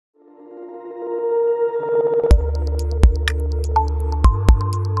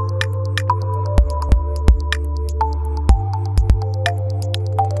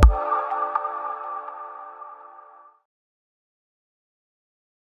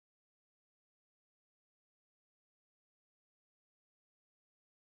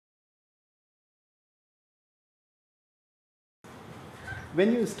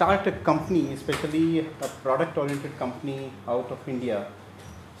when you start a company, especially a product-oriented company out of India,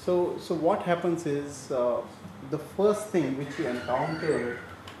 so what happens is the first thing which you encounter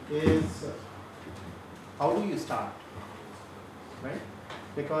is how do you start, right?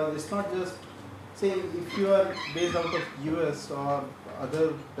 Because it's not just, say, if you are based out of US or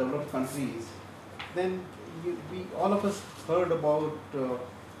other developed countries, then we all of us heard about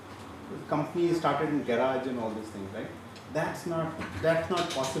companies started in garage and all these things, right? That's not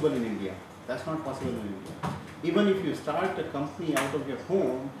possible in India. That's not possible in India. Even if you start a company out of your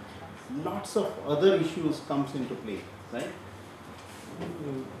home, lots of other issues comes into play, right?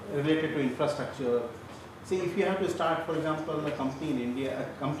 Related to infrastructure. See, if you have to start, for example, a company in India, a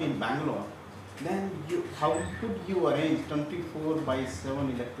company in Bangalore, then how could you arrange 24/7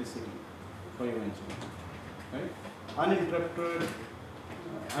 electricity for your venture, right? Uninterrupted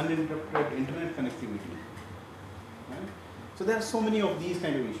internet connectivity, right? So there are so many of these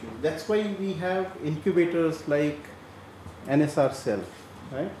kind of issues. That's why we have incubators like NSRCEL,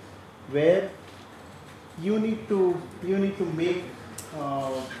 right? Where you need to make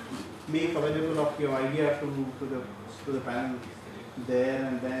available of your idea to the panel there,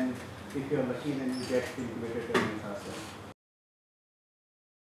 and then if you're lucky, then you get incubated in NSRCEL.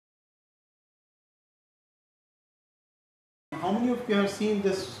 How many of you have seen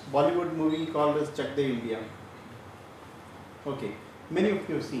this Bollywood movie called as Chak De India? Okay, many of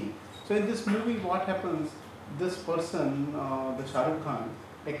you have seen. So in this movie, what happens? This person, the Shah Rukh Khan,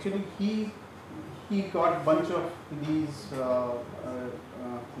 actually he got bunch of these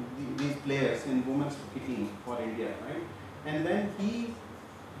players in women's cricket for India, right? And then he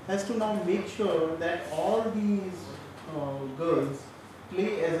has to now make sure that all these girls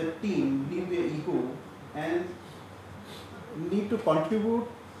play as a team, leave their ego, and need to contribute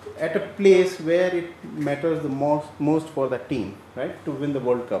at a place where it matters the most for the team, right, to win the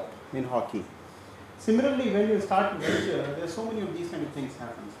World Cup in hockey. Similarly, when you start venture, there are so many of these kind of things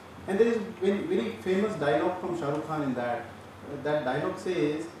happen. And there is very famous dialogue from Shah Rukh Khan in that. That dialogue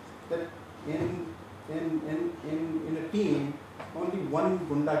says that in a team, only one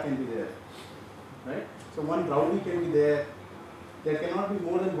gunda can be there, right? So one rowdy can be there. There cannot be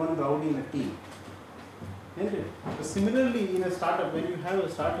more than one rowdy in a team. Isn't it? So similarly, in a startup, when you have a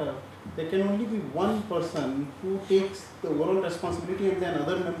startup, there can only be one person who takes the overall responsibility, and then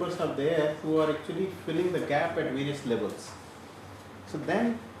other members are there who are actually filling the gap at various levels. So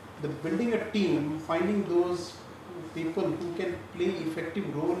then, the building a team, finding those people who can play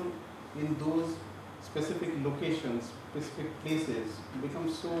effective role in those specific locations, specific places,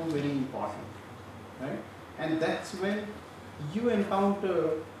 becomes so very important, right? And that's when you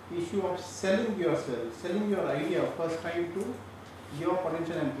encounter issue of selling yourself, selling your idea first time to your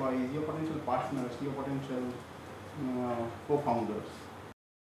potential employees, your potential partners, your potential co-founders.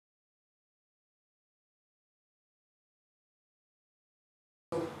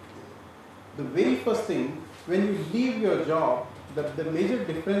 So the very first thing, when you leave your job, the major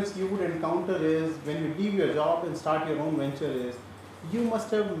difference you would encounter is when you leave your job and start your own venture is you must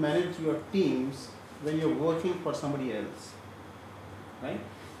have managed your teams when you're working for somebody else, right?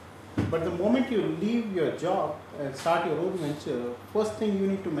 But the moment you leave your job and start your own venture, first thing you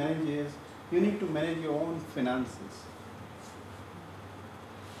need to manage is you need to manage your own finances.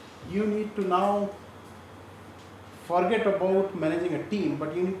 You need to now forget about managing a team,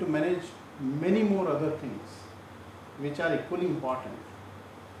 but you need to manage many more other things which are equally important,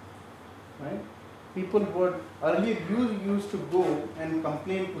 right? People would earlier used to go and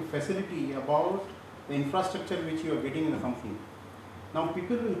complain to facility about the infrastructure which you are getting in the company. Now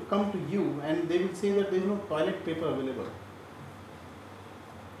people will come to you and they will say that there is no toilet paper available.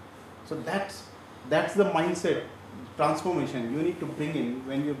 So that's the mindset transformation you need to bring in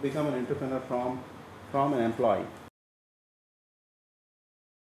when you become an entrepreneur from an employee.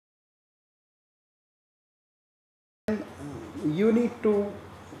 And you need to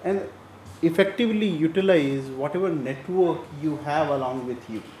effectively utilize whatever network you have along with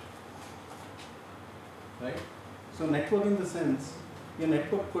you, right? So network in the sense, your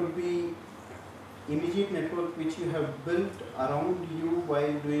network could be immediate network which you have built around you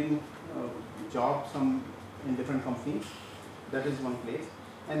while doing jobs in different companies. That is one place.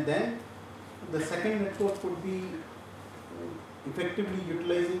 And then the second network could be effectively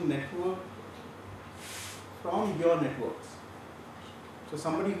utilizing network from your networks. So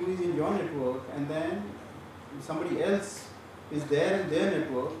somebody who is in your network and then somebody else is there in their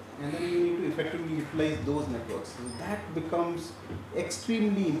network, and then you need to effectively utilize those networks. So that becomes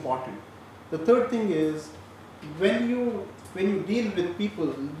extremely important. The third thing is when you deal with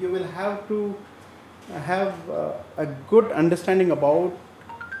people, you will have to have a good understanding about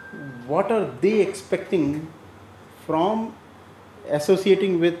what are they expecting from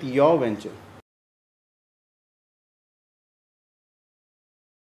associating with your venture.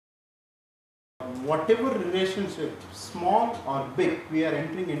 Whatever relationship, small or big, we are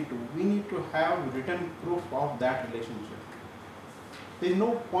entering into, we need to have written proof of that relationship. There is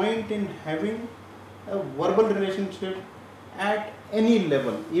no point in having a verbal relationship at any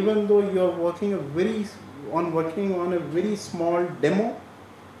level, even though you are working on a very small demo.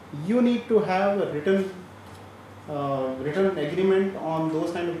 You need to have a written agreement on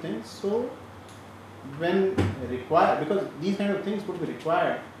those kind of things. So when required, because these kind of things would be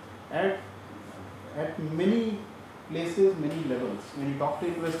required at many places, many levels. When you talk to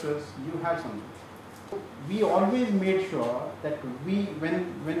investors, you have something. We always made sure that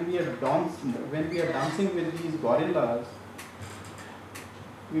when we are dancing with these gorillas,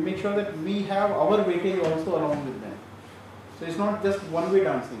 we make sure that we have our weightage also along with them. So it's not just one-way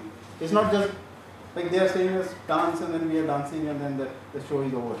dancing. It's not just like they are saying us dance and then we are dancing and then the show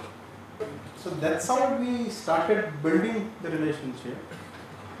is over. So that's how we started building the relationship.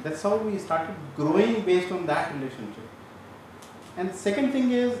 That's how we started growing based on that relationship. And second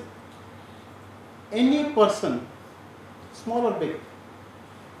thing is, any person, small or big,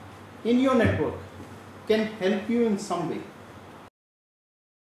 in your network can help you in some way.